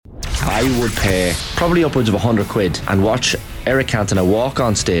I would pay probably upwards of 100 quid and watch Eric Cantona walk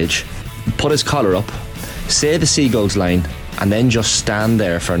on stage, put his collar up, say the Seagulls line, and then just stand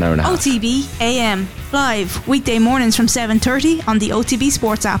there for an hour and a half. OTB AM, live weekday mornings from 7:30 on the OTB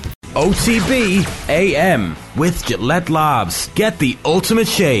Sports app. OTB AM with Gillette Labs. Get the ultimate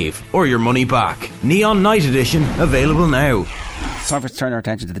shave or your money back. Neon Night Edition available now. It's time for us to turn our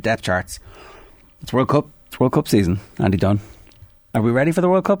attention to the depth charts. It's World Cup. It's World Cup season. Andy Dunne. Are we ready for the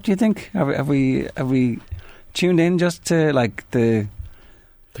World Cup, do you think? Have we tuned in just to like the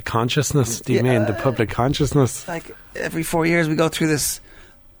consciousness? Do you mean the public consciousness? Like every 4 years we go through this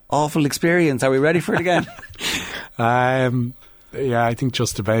awful experience. Are we ready for it again? Yeah, I think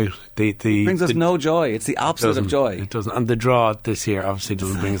just about. It brings us no joy. It's the opposite of joy. It doesn't. And the draw this year obviously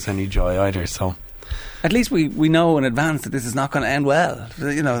doesn't bring us any joy either. So at least we know in advance that this is not going to end well.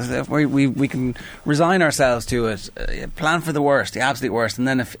 You know, we can resign ourselves to it, plan for the worst, the absolute worst, and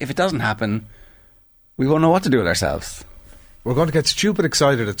then if it doesn't happen, we won't know what to do with ourselves. We're going to get stupid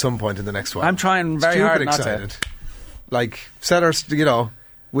excited at some point in the next one. I'm trying very hard not to. Like, set our, the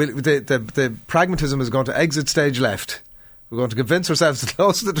pragmatism is going to exit stage left. We're going to convince ourselves the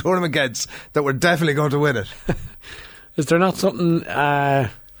closer the tournament gets that we're definitely going to win it. Is there not something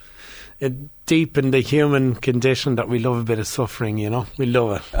deep in the human condition that we love a bit of suffering, you know? We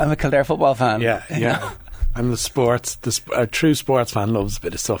love it. I'm a Kildare football fan. Yeah. And a true sports fan loves a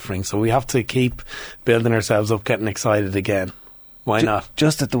bit of suffering, so we have to keep building ourselves up, getting excited again. Why not?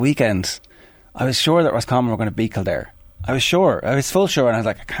 Just at the weekend, I was sure that Roscommon were going to beat Kildare. I was full sure, and I was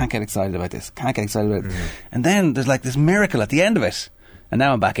like, I can't get excited about this. And then there's like this miracle at the end of it, and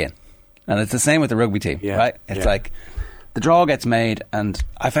now I'm back in. And it's the same with the rugby team, right? It's like the draw gets made, and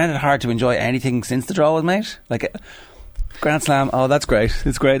I found it hard to enjoy anything since the draw was made. Like Grand Slam, oh, that's great.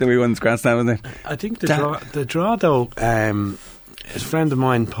 It's great that we won this Grand Slam, isn't it? I think the draw though, a friend of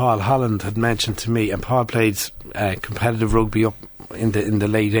mine, Paul Holland, had mentioned to me, and Paul played competitive rugby up in the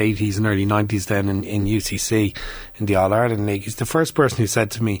late 80s and early 90s then in UCC in the All-Ireland League. He's the first person who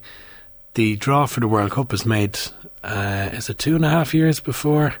said to me the draw for the World Cup is made is it 2.5 years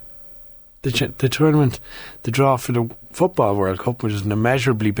before the tournament. The draw for the Football World Cup, which is an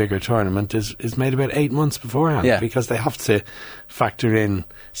immeasurably bigger tournament, is made about 8 months beforehand, because they have to factor in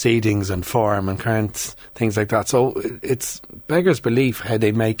seedings and form and current things like that. So it's beggars belief how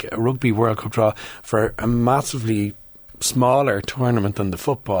they make a Rugby World Cup draw for a massively smaller tournament than the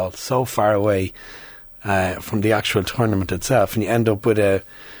football, so far away from the actual tournament itself, and you end up with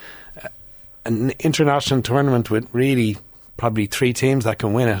an international tournament with really probably 3 teams that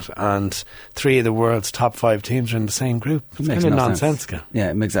can win it, and 3 of the world's top 5 teams are in the same group. It's kind of nonsensical. Yeah,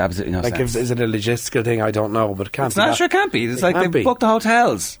 it makes absolutely no sense. Is it a logistical thing? I don't know, but it can't it's be. Not sure it can't be. It's like they've booked the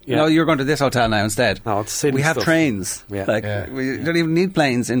hotels. Yeah. You know, you're going to this hotel now instead. No, it's city We have stuff. trains. We don't even need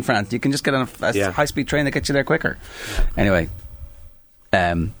planes in France. You can just get on a high-speed train that gets you there quicker. Yeah. Anyway,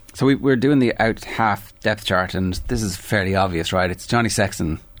 so we're doing the out half depth chart, and this is fairly obvious, right? It's Johnny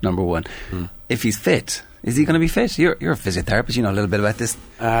Sexton, number 1. If he's fit, is he going to be fit? You're a physiotherapist, you know a little bit about these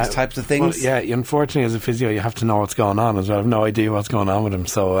types of things. Well, yeah, unfortunately as a physio you have to know what's going on as well. I have no idea what's going on with him,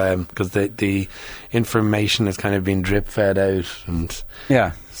 so because the information is kind of being drip fed out, and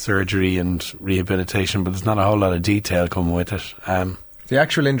surgery and rehabilitation, but there's not a whole lot of detail coming with it. The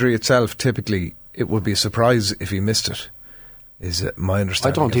actual injury itself, typically it would be a surprise if he missed it, is my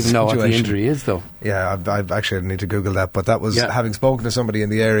understanding. I don't even know what the injury is though. Yeah, I actually need to Google that, but that was having spoken to somebody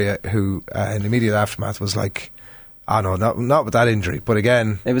in the area who in the immediate aftermath was like, no, not with that injury, but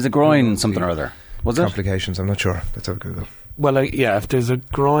again it was a groin something or other. Was it? Complications, I'm not sure. Let's have a Google. Well, if there's a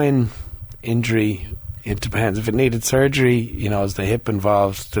groin injury, it depends. If it needed surgery, is the hip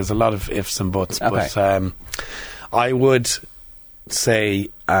involved, there's a lot of ifs and buts. Okay. But I would say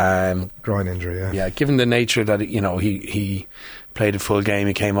groin injury, given the nature that he played a full game,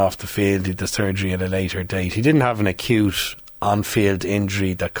 he came off the field, he did the surgery at a later date, he didn't have an acute on-field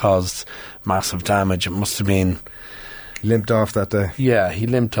injury that caused massive damage. It must have been limped off that day. He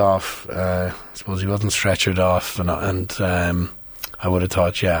limped off. I suppose he wasn't stretchered off, and I would have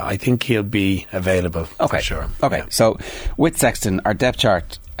thought I think he'll be available for sure. So with Sexton, our depth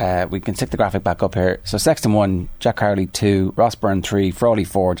chart, we can stick the graphic back up here. So Sexton 1, Jack Crowley 2, Ross Byrne 3, Frawley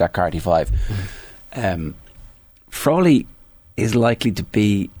 4, Jack Carty 5. Frawley is likely to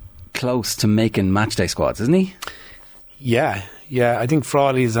be close to making matchday squads, isn't he? Yeah. I think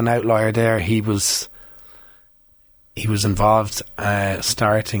Frawley is an outlier there. He was involved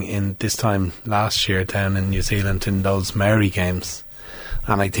starting in this time last year down in New Zealand in those Maori games,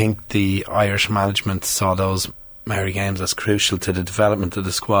 and I think the Irish management saw those Maori games as crucial to the development of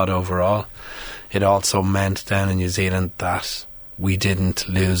the squad overall. It also meant down in New Zealand that we didn't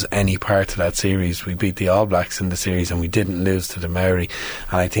lose any part of that series. We beat the All Blacks in the series and we didn't lose to the Maori.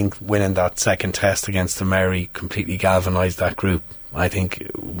 And I think winning that second test against the Maori completely galvanised that group. I think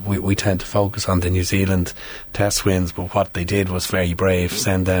we tend to focus on the New Zealand test wins, but what they did was very brave.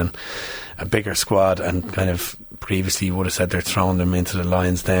 Send down a bigger squad, and kind of previously you would have said they're throwing them into the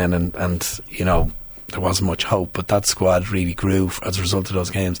Lions then, and you know, there wasn't much hope, but that squad really grew as a result of those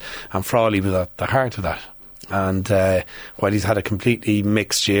games. And Crowley was at the heart of that. And while he's had a completely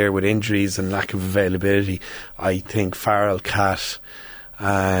mixed year with injuries and lack of availability, I think Farrell, Cat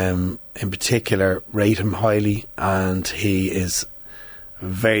in particular rate him highly, and he is a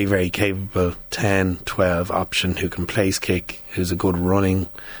very, very capable 10-12 option who can place kick, who's a good running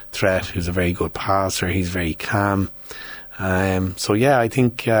threat, who's a very good passer. He's very calm. So yeah, I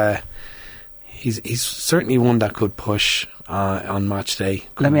think he's certainly one that could push on match day.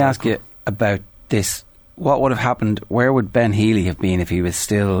 Let me ask you about this. What would have happened? Where would Ben Healy have been if he was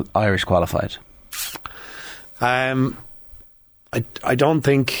still Irish qualified? I don't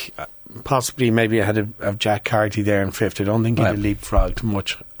think, possibly maybe ahead of Jack Carty there in fifth. I don't think he'd have leapfrogged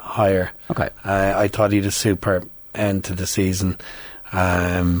much higher. Okay. I thought he'd a super end to the season, but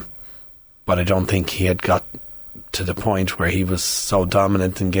I don't think he had got to the point where he was so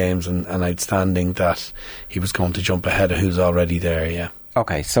dominant in games and outstanding that he was going to jump ahead of who's already there. Yeah.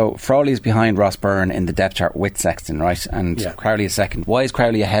 Okay, so Crowley is behind Ross Byrne in the depth chart with Sexton, right? And Crowley is second. Why is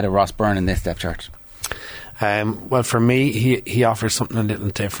Crowley ahead of Ross Byrne in this depth chart? Well, for me, he offers something a little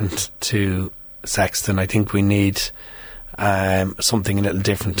different to Sexton. I think we need something a little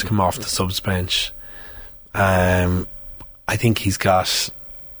different to come off the subs bench. I think he's got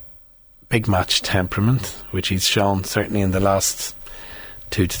big match temperament, which he's shown certainly in the last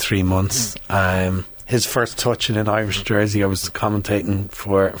 2 to 3 months. His first touch in an Irish jersey, I was commentating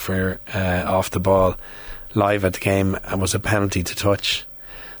for Off the Ball live at the game, and was a penalty to touch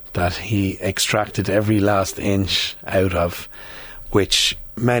that he extracted every last inch out of, which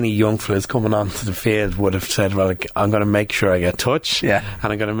many young fellas coming onto the field would have said, well, I'm going to make sure I get touch, and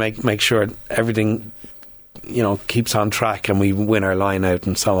I'm going to make sure everything, you know, keeps on track and we win our line out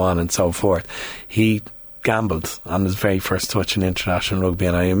and so on and so forth. He gambled on his very first touch in international rugby,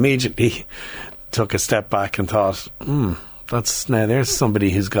 and I immediately took a step back and thought, there's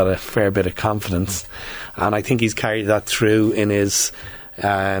somebody who's got a fair bit of confidence, and I think he's carried that through in his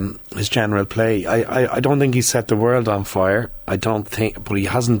general play. I don't think he's set the world on fire, but he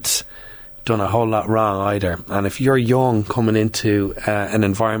hasn't done a whole lot wrong either. And if you're young coming into an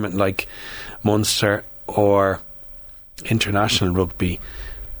environment like Munster or international rugby,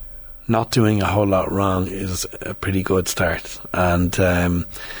 not doing a whole lot wrong is a pretty good start. And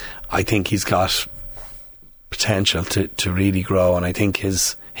I think he's got potential to really grow, and I think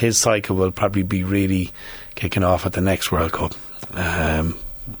his cycle will probably be really kicking off at the next World Cup.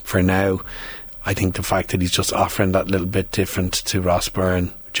 For now, I think the fact that he's just offering that little bit different to Ross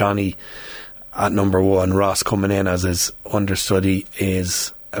Byrne, Johnny at number 1, Ross coming in as his understudy,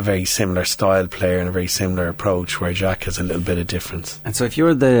 is a very similar style player and a very similar approach, where Jack has a little bit of difference. And so if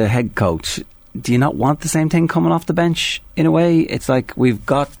you're the head coach, do you not want the same thing coming off the bench in a way? It's like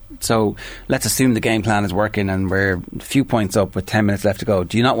so let's assume the game plan is working and we're a few points up with 10 minutes left to go.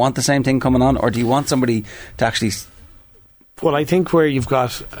 Do you not want the same thing coming on, or do you want somebody to actually... Well, I think where you've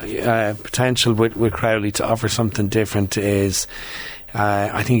got potential with Crowley to offer something different is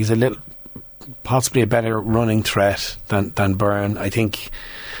I think he's possibly a better running threat than Byrne. I think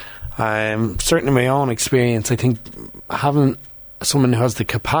certainly in my own experience, I think having someone who has the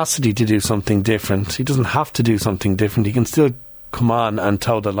capacity to do something different, he doesn't have to do something different, he can still come on and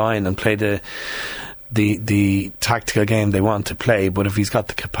toe the line and play the tactical game they want to play. But if he's got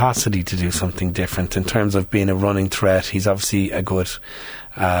the capacity to do something different in terms of being a running threat, he's obviously a good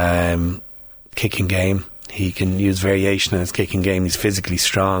kicking game. He can use variation in his kicking game. He's physically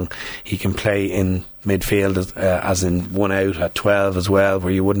strong. He can play in midfield as in 1 out at 12 as well,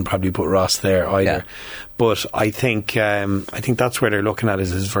 where you wouldn't probably put Ross there either. Yeah. But I think that's where they're looking at,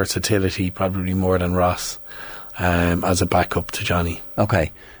 is his versatility probably more than Ross as a backup to Johnny.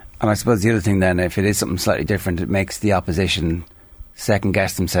 Okay. And I suppose the other thing then, if it is something slightly different, it makes the opposition second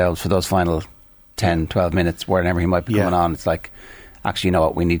guess themselves for those final 10, 12 minutes, whenever he might be coming on. It's like, actually, you know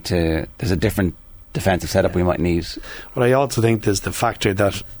what, there's a different defensive setup we might need. Well, I also think there's the factor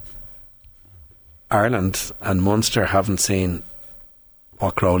that Ireland and Munster haven't seen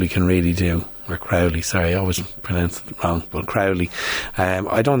what Crowley can really do. Or Crowley, sorry, I always pronounce it wrong, but Crowley.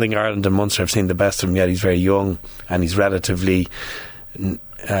 I don't think Ireland and Munster have seen the best of him yet. He's very young and he's relatively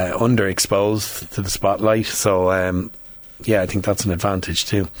underexposed to the spotlight, so I think that's an advantage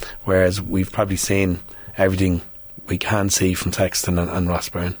too, whereas we've probably seen everything we can see from Sexton and Ross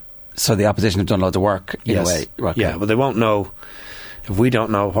Byrne. So the opposition have done loads of work in Yes. a way. Okay. Yeah, but they won't know. If we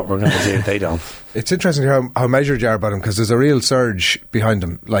don't know what we're going to do, they don't. It's interesting how measured you are about him, because there's a real surge behind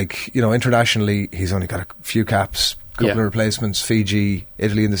him. Like, you know, internationally, he's only got a few caps, couple of replacements, Fiji,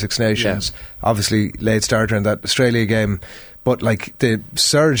 Italy in the Six Nations, obviously late starter in that Australia game. But like the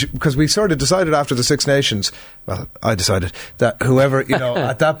surge, because we sort of decided after the Six Nations, well, I decided that whoever, you know,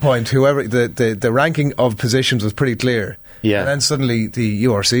 at that point, whoever, the ranking of positions was pretty clear. Yeah. And then suddenly the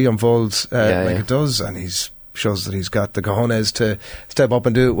URC unfolds it does, and shows that he's got the cojones to step up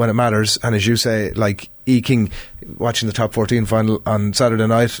and do it when it matters. And as you say, like eking, watching the top 14 final on Saturday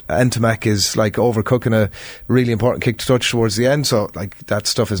night, Ntomek is like overcooking a really important kick to touch towards the end. So like that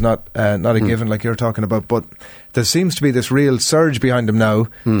stuff is not a given, like you're talking about. But there seems to be this real surge behind him now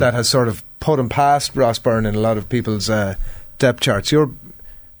that has sort of put him past Ross Byrne in a lot of people's depth charts. You're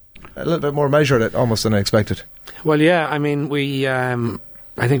a little bit more measured almost than I expected. Well, yeah, I mean,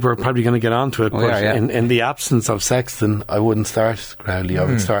 I think we're probably going to get on to it, but in the absence of Sexton, I wouldn't start Crowley. I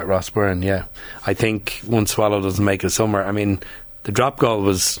would start Ross Byrne, yeah. I think one swallow doesn't make a summer. I mean, the drop goal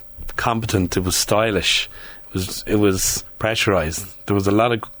was competent, it was stylish, it was pressurised. There was a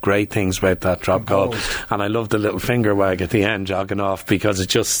lot of great things about that drop goal, and I love the little finger wag at the end jogging off, because it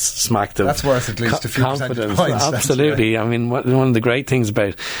just smacked of that's worth at least a few confidence. Points. Absolutely. I mean, one of the great things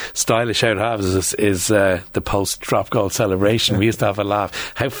about stylish out halves is the post drop goal celebration. We used to have a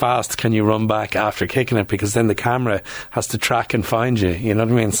laugh. How fast can you run back after kicking it? Because then the camera has to track and find you. You know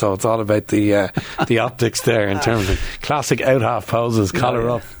what I mean? So it's all about the optics there in terms of classic out half poses, collar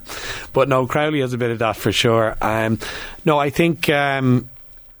up. But no, Crowley has a bit of that for sure. No, I think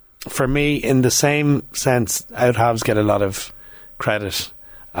for me, in the same sense, out halves get a lot of credit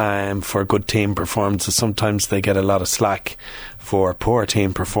for good team performances. Sometimes they get a lot of slack for poor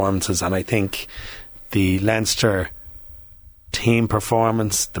team performances, and I think the Leinster team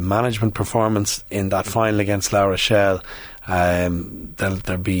performance, the management performance in that final against La Rochelle,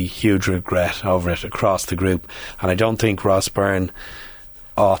 there'll be huge regret over it across the group, and I don't think Ross Byrne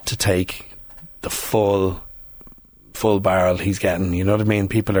ought to take the full barrel he's getting. You know what I mean?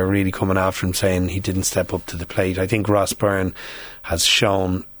 People are really coming after him, saying he didn't step up to the plate. I think Ross Byrne has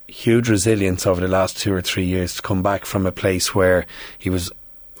shown huge resilience over the last 2 or 3 years to come back from a place where he was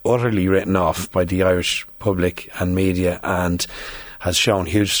utterly written off by the Irish public and media, and has shown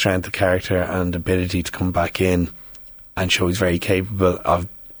huge strength of character and ability to come back in and show he's very capable of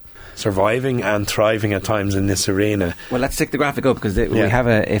surviving and thriving at times in this arena. Well, let's stick the graphic up, because we have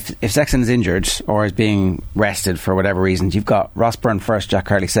if Sexton is injured or is being rested for whatever reasons, you've got Ross Byrne first, Jack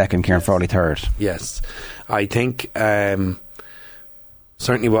Crowley second, Kieran Foley third. Yes, I think certainly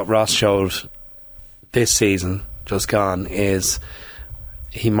what Ross showed this season just gone is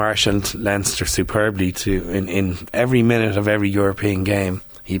he marshalled Leinster superbly in every minute of every European game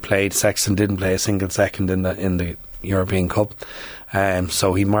he played. Sexton didn't play a single second in the European Cup.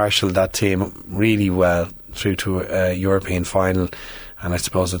 So he marshalled that team really well through to a European final, and I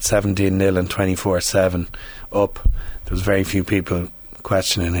suppose at 17-0 and 24-7 up, there was very few people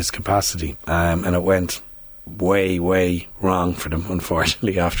questioning his capacity, and it went way wrong for them,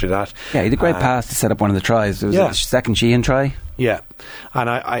 unfortunately, after that. Yeah, he had a great pass to set up one of the tries. It was a second Sheehan try. Yeah, and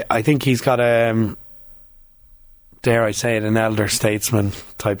I think he's got dare I say it, an elder statesman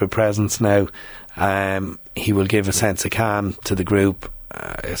type of presence now. He will give a sense of calm to the group,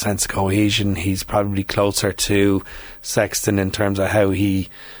 a sense of cohesion. He's probably closer to Sexton in terms of how he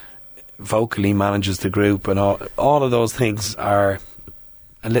vocally manages the group, and all of those things are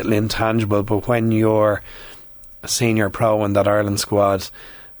a little intangible, but when you're a senior pro in that Ireland squad,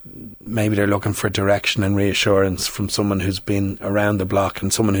 maybe they're looking for direction and reassurance from someone who's been around the block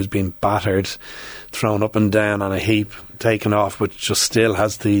and someone who's been battered, thrown up and down on a heap, taken off, but just still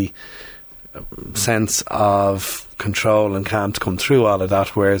has the sense of control and calm to come through all of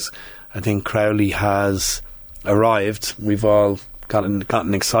that. Whereas I think Crowley has arrived. We've all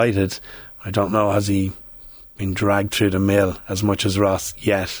gotten excited. I don't know, has he been dragged through the mill as much as Ross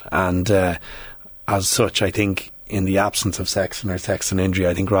yet? And as such, I think in the absence of Sexton injury,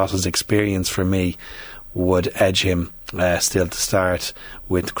 I think Ross's experience for me would edge him still to start,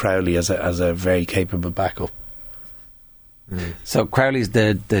 with Crowley as a very capable backup. So Crowley's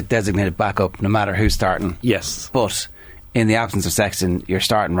the designated backup no matter who's starting. Yes. But in the absence of Sexton, you're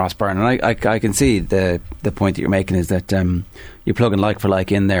starting Ross Byrne. And I can see the point that you're making is that you're plugging like for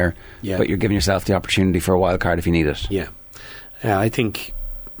like in there, but you're giving yourself the opportunity for a wild card if you need it. Yeah. I think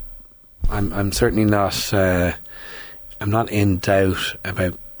I'm certainly not I'm not in doubt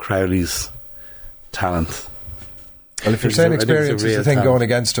about Crowley's talent. Well, if you're saying experience is the thing going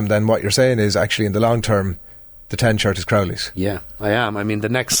against him, then what you're saying is actually in the long term the 10 shirt is Crowley's. Yeah, I am. I mean, the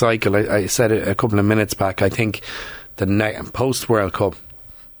next cycle, I said it a couple of minutes back, I think the post-World Cup,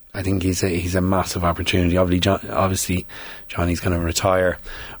 I think he's a massive opportunity. Obviously, Johnny's going to retire.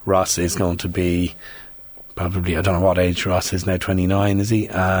 Ross is going to be probably, I don't know what age Ross is now, 29, is he?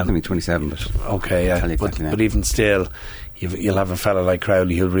 Maybe 27, but okay, yeah. But even still, you'll have a fella like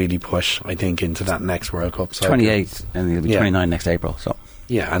Crowley who'll really push, I think, into that next World Cup cycle. 28, and he'll be 29 next April. So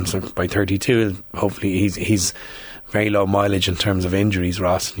yeah, and so by 32, hopefully he's very low mileage in terms of injuries,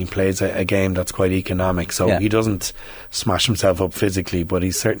 Ross, and he plays a game that's quite economic, so he doesn't smash himself up physically, but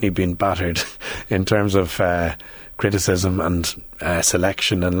he's certainly been battered in terms of criticism and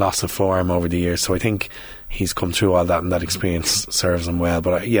selection and loss of form over the years, so I think he's come through all that, and that experience serves him well.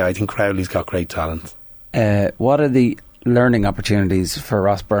 But I think Crowley's got great talent. What are the learning opportunities for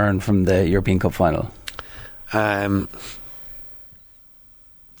Ross Byrne from the European Cup final?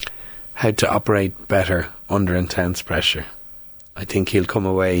 How to operate better under intense pressure. I think he'll come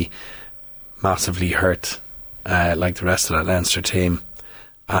away massively hurt, like the rest of that Leinster team.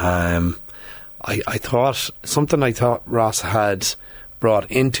 I thought Ross had brought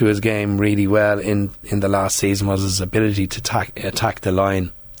into his game really well in the last season was his ability to attack the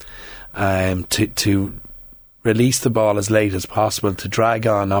line, to release the ball as late as possible, to drag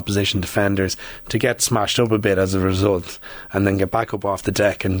on opposition defenders, to get smashed up a bit as a result, and then get back up off the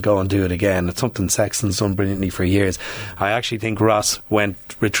deck and go and do it again. It's something Sexton's done brilliantly for years. I actually think Ross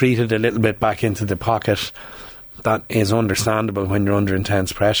retreated a little bit back into the pocket. That is understandable when you're under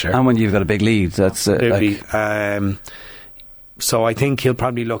intense pressure, and when you've got a big lead. That's so I think he'll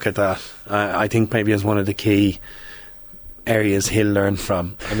probably look at that. I think maybe as one of the key areas he'll learn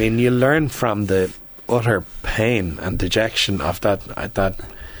from. I mean, you'll learn from the utter pain and dejection of that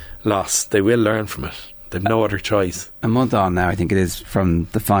loss. They will learn from it. They've no other choice. A month on now, I think it is, from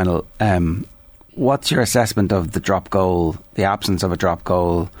the final. What's your assessment of the drop goal, the absence of a drop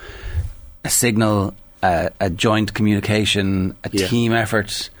goal, a signal, a joint communication, a team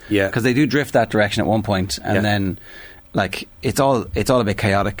effort? Yeah, because they do drift that direction at one point, and then it's all a bit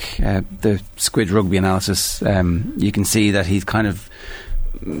chaotic. The Squid Rugby analysis, you can see that he's kind of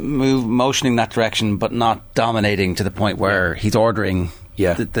motioning that direction, but not dominating to the point where he's ordering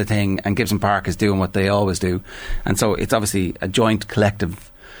the thing, and Gibson Park is doing what they always do, and so it's obviously a joint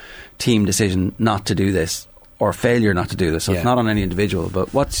collective team decision not to do this, or failure not to do this, so it's not on any individual.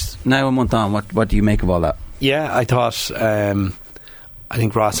 But what's now a month on, what do you make of all that? I thought I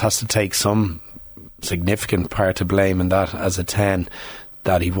think Ross has to take some significant part to blame in that, as a 10,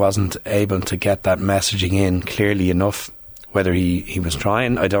 that he wasn't able to get that messaging in clearly enough. Whether he was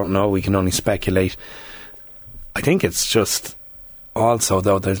trying, I don't know. We can only speculate. I think it's just also,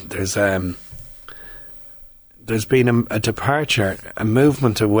 though, there's been a departure, a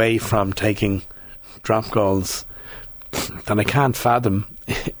movement away from taking drop goals that I can't fathom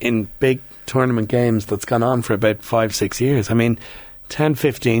in big tournament games that's gone on for about 5-6 years. I mean,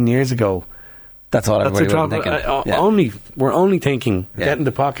 10-15 years ago, that's all everybody was thinking. We're only thinking get in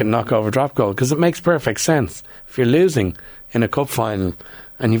the pocket and knock over drop goal, because it makes perfect sense. If you're losing in a cup final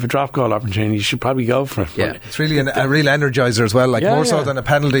and you've a drop goal opportunity, you should probably go for it. Yeah, it's really a real energizer as well, more so than a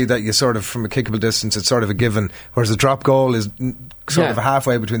penalty that you sort of, from a kickable distance, it's sort of a given, whereas a drop goal is sort of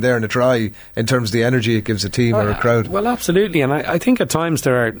halfway between there and a try in terms of the energy it gives a team or a crowd. Well, absolutely, and I think at times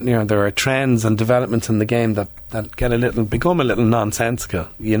there are trends and developments in the game that become a little nonsensical,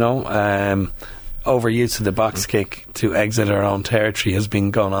 overuse of the box kick to exit our own territory has been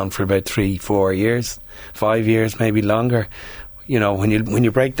going on for about 3-4 years, 5 years, maybe longer. When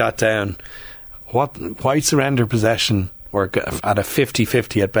you break that down, why surrender possession or at a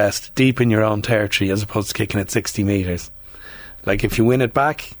 50-50 at best deep in your own territory as opposed to kicking it 60 metres? Like, if you win it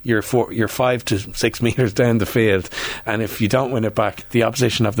back, you're 5 to 6 metres down the field, and if you don't win it back, the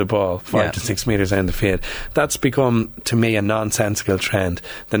opposition have the ball 5 to 6 metres down the field. That's become, to me, a nonsensical trend.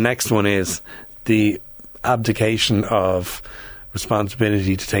 The next one is the abdication of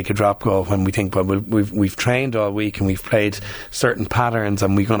responsibility to take a drop goal when we think, well, we've trained all week and we've played certain patterns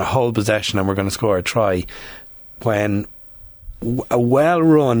and we're going to hold possession and we're going to score a try, when a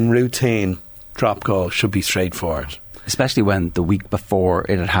well-run routine drop goal should be straightforward. Especially when the week before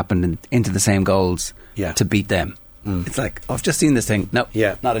it had happened into the same goals to beat them. It's like, I've just seen this thing. No,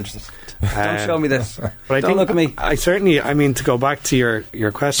 not interested. Don't show me this. But Don't look at me. To go back to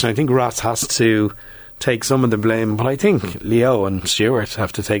your question, I think Ross has to take some of the blame, but I think Leo and Stewart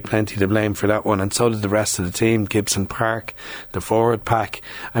have to take plenty of the blame for that one, and so did the rest of the team, Gibson Park, the forward pack.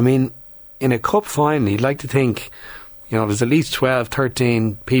 I mean, in a cup final, you'd like to think, there's at least 12,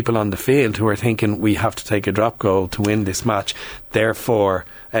 13 people on the field who are thinking we have to take a drop goal to win this match. Therefore,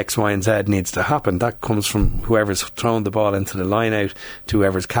 X, Y and Z needs to happen. That comes from whoever's thrown the ball into the line out, to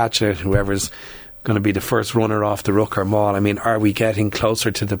whoever's catching it, whoever's going to be the first runner off the ruck or maul. I mean, are we getting closer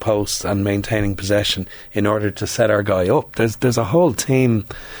to the post and maintaining possession in order to set our guy up? There's a whole team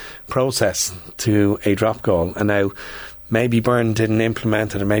process to a drop goal. And now, maybe Byrne didn't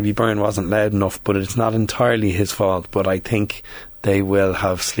implement it, or maybe Byrne wasn't loud enough, but it's not entirely his fault. But I think they will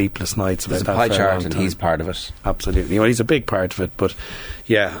have sleepless nights about that. There's a pie chart and he's part of it. Absolutely. Well, he's a big part of it. But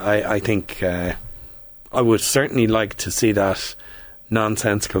yeah, I think I would certainly like to see that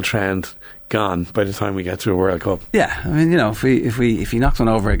nonsensical trend gone by the time we get to a World Cup. Yeah, I mean, if he knocks one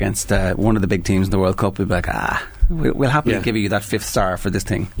over against one of the big teams in the World Cup, we'll be like, we'll happily give you that 5th star for this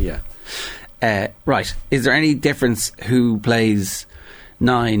thing. Yeah. Right. Is there any difference who plays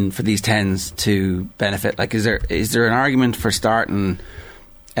 9 for these 10s to benefit? Like, is there an argument for starting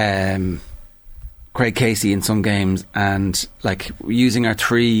Craig Casey in some games and like using our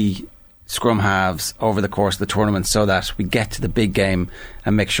 3 scrum halves over the course of the tournament so that we get to the big game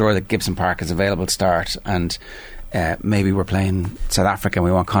and make sure that Gibson Park is available to start, and maybe we're playing South Africa and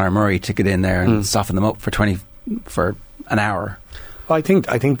we want Conor Murray to get in there and soften them up for an hour? Well, I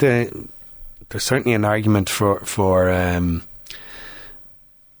think there's certainly an argument for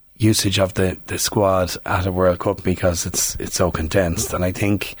usage of the squad at a World Cup because it's so condensed, and I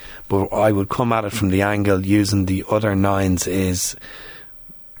think, but I would come at it from the angle using the other 9s is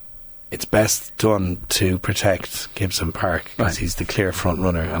it's best done to protect Gibson Park because he's the clear front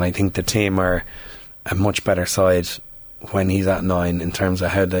runner, and I think the team are a much better side when he's at 9 in terms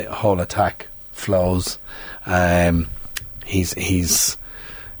of how the whole attack flows. His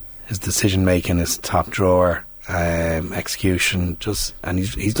decision making is top drawer, execution, and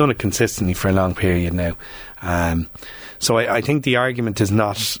he's done it consistently for a long period now. So I think the argument is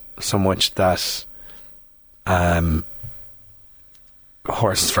not so much that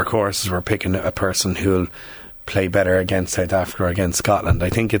horses for courses we're picking a person who'll play better against South Africa or against Scotland. I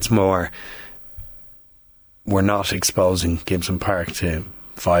think it's more we're not exposing Gibson Park to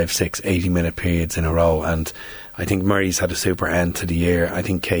 5, 6, 80-minute periods in a row, and I think Murray's had a super end to the year. I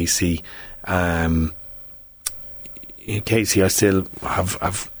think Casey I still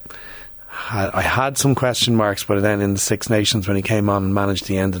I had some question marks, but then in the Six Nations when he came on and managed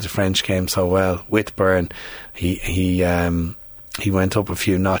the end of the French game so well with Byrne, he went up a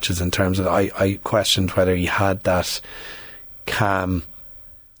few notches in terms of I questioned whether he had that calm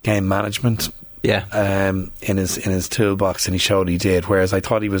game management in his toolbox, and he showed he did, whereas I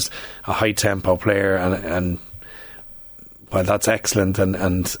thought he was a high tempo player, and well, that's excellent,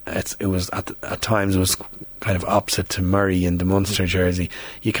 and it was at times it was kind of opposite to Murray in the Munster jersey.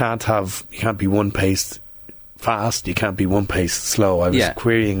 You can't be one paced fast, you can't be one paced slow. I was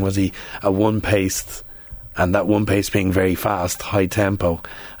querying, was he a one paced, and that one pace being very fast, high tempo,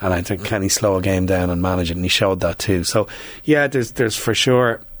 and I think, can he slow a game down and manage it, and he showed that too. So yeah, there's for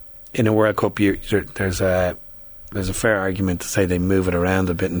sure in a World Cup there's a fair argument to say they move it around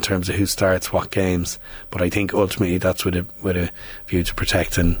a bit in terms of who starts what games, but I think ultimately that's with a view to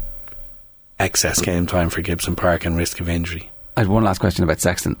protecting excess game time for Gibson Park and risk of injury. I had one last question about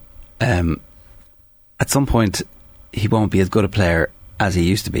Sexton. At some point he won't be as good a player as he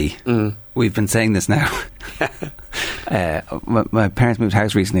used to be. We've been saying this now. My parents moved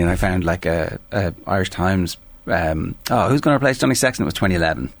house recently and I found like a Irish Times who's going to replace Johnny Sexton? It was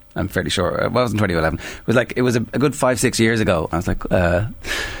 2011. I'm fairly sure it wasn't 2011. It was a good 5-6 years ago. I was like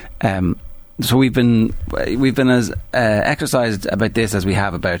so we've been as exercised about this as we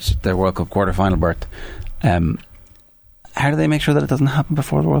have about the World Cup quarter-final berth. How do they make sure that it doesn't happen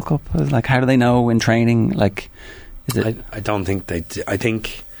before the World Cup? Like, how do they know in training? Like, is it? I don't think they do. I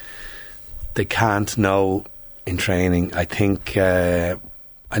think they can't know in training. I think I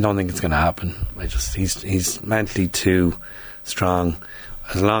don't think it's going to happen. He's mentally too strong.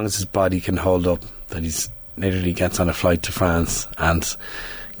 As long as his body can hold up, that he's literally gets on a flight to France and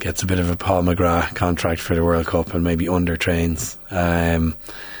gets a bit of a Paul McGrath contract for the World Cup and maybe undertrains.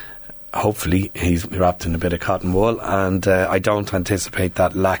 Hopefully he's wrapped in a bit of cotton wool, and I don't anticipate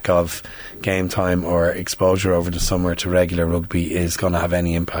that lack of game time or exposure over the summer to regular rugby is going to have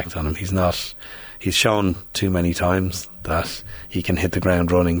any impact on him. He's shown too many times that he can hit the ground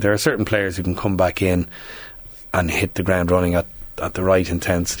running. There are certain players who can come back in and hit the ground running at the right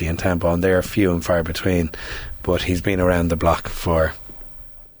intensity and tempo, and they are few and far between, but he's been around the block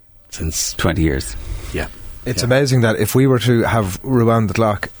since 20 years. Yeah. It's amazing that if we were to have rewound the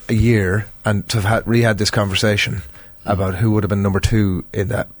clock a year and to have had this conversation, about who would have been number 2 in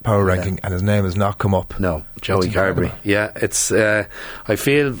that power ranking, and his name has not come up. No, Joey It's Carberry. incredible. Yeah, it's. I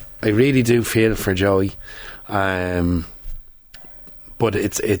really do feel for Joey, but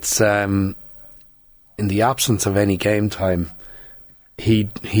it's in the absence of any game time,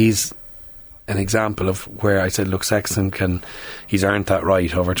 he's an example of where I said, look, Sexton he's earned that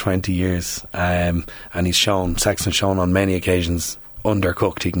right over 20 years, and Sexton's shown on many occasions,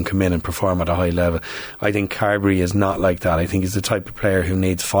 undercooked, he can come in and perform at a high level. I think Carberry is not like that. I think he's the type of player who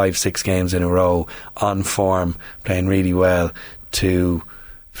needs 5-6 games in a row on form, playing really well, to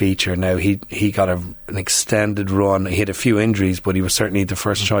feature. Now he got an extended run. He had a few injuries, but he was certainly the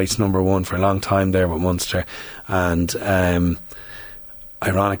first choice number 1 for a long time there with Munster, and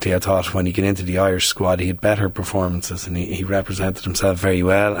ironically I thought when he got into the Irish squad he had better performances, and he represented himself very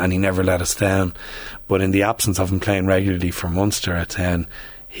well, and he never let us down. But in the absence of him playing regularly for Munster at 10,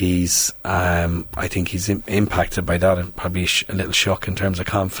 he's I think he's impacted by that, and probably a little shock in terms of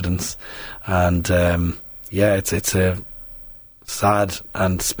confidence. And it's a sad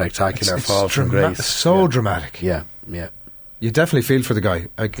and spectacular fall from grace. So dramatic. Yeah. You definitely feel for the guy.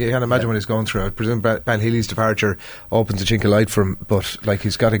 I can't imagine what he's going through. I presume Ben Healy's departure opens a chink of light for him, but like,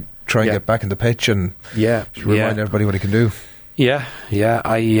 he's got to try and get back in the pitch and remind everybody what he can do. Yeah.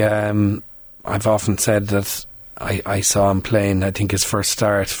 I've often said that I saw him playing, I think his first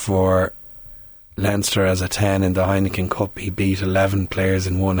start for Leinster as a 10 in the Heineken Cup, he beat 11 players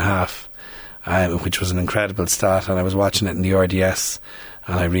in one half, which was an incredible stat, and I was watching it in the RDS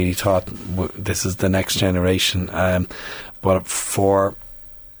and I really thought this is the next generation, but for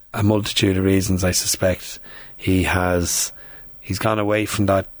a multitude of reasons I suspect he's gone away from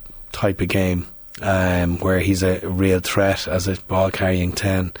that type of game, where he's a real threat as a ball carrying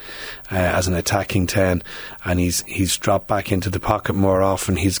 10, as an attacking 10, and he's dropped back into the pocket more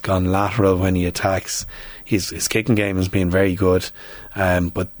often. He's gone lateral when he attacks. His kicking game has been very good,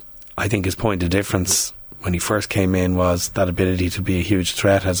 but I think his point of difference when he first came in was that ability to be a huge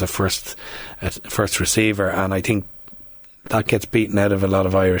threat as a first receiver, and I think that gets beaten out of a lot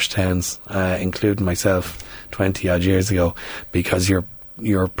of Irish 10s, including myself 20 odd years ago, because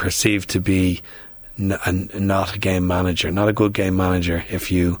you're perceived to be not a game manager, not a good game manager,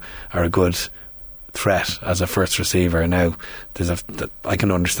 if you are a good threat as a first receiver. Now I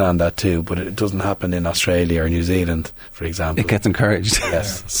can understand that too, but it doesn't happen in Australia or New Zealand, for example. It gets encouraged.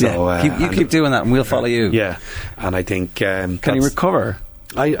 Yes. So you keep doing that and we'll follow you. Yeah. And I think can he recover?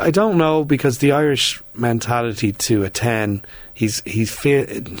 I don't know, because the Irish mentality to a 10,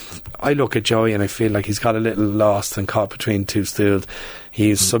 I look at Joey and I feel like he's got a little lost and caught between two stools.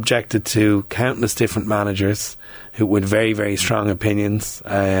 He's subjected to countless different managers who with very, very strong opinions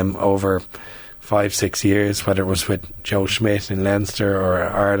over 5-6 years, whether it was with Joe Schmidt in Leinster or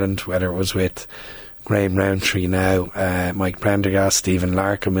Ireland, whether it was with Graham Rowntree now, Mike Prendergast, Stephen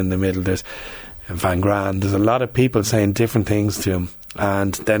Larkham in the middle, there's Van Graan. There's a lot of people saying different things to him,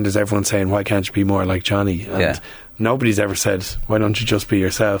 and then there's everyone saying, why can't you be more like Johnny? And nobody's ever said, why don't you just be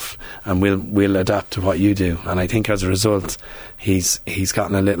yourself and we'll adapt to what you do. And I think as a result he's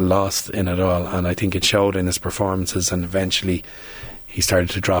gotten a little lost in it all, and I think it showed in his performances, and eventually he started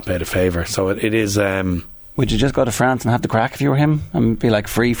to drop out of favour. So it is would you just go to France and have the crack if you were him, and be like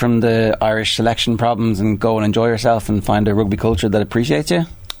free from the Irish selection problems and go and enjoy yourself and find a rugby culture that appreciates you?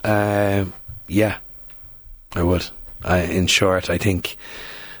 Yeah, I would. In short, I think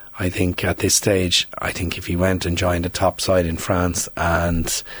at this stage, I think if he went and joined a top side in France,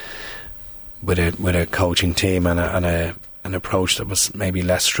 and with a coaching team and an approach that was maybe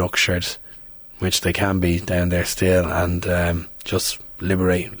less structured, which they can be down there still, and just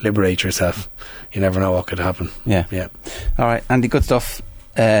liberate yourself. You never know what could happen. Yeah. All right, Andy, good stuff.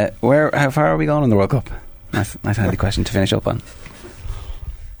 How far are we going in the World Cup? Nice handy question to finish up on.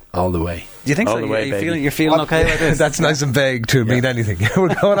 All the way. Do you think all so? The way, you're feeling okay with this? That's nice and vague to mean anything.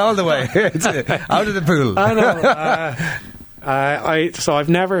 We're going all the way. It's out of the pool. I know. I've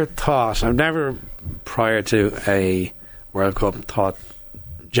never prior to a World Cup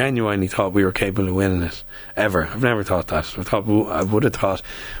genuinely thought we were capable of winning it ever. I've never thought that. I would have thought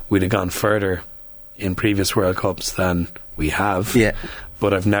we'd have gone further in previous World Cups than we have. Yeah.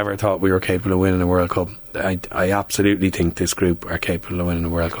 But I've never thought we were capable of winning a World Cup. I absolutely think this group are capable of winning a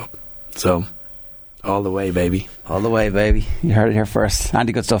World Cup. So, all the way, baby. All the way, baby. You heard it here first.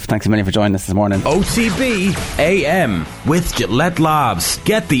 Andy, good stuff. Thanks a million for joining us this morning. OTB AM with Gillette Labs.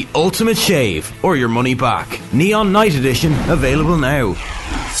 Get the ultimate shave or your money back. Neon Night Edition available now.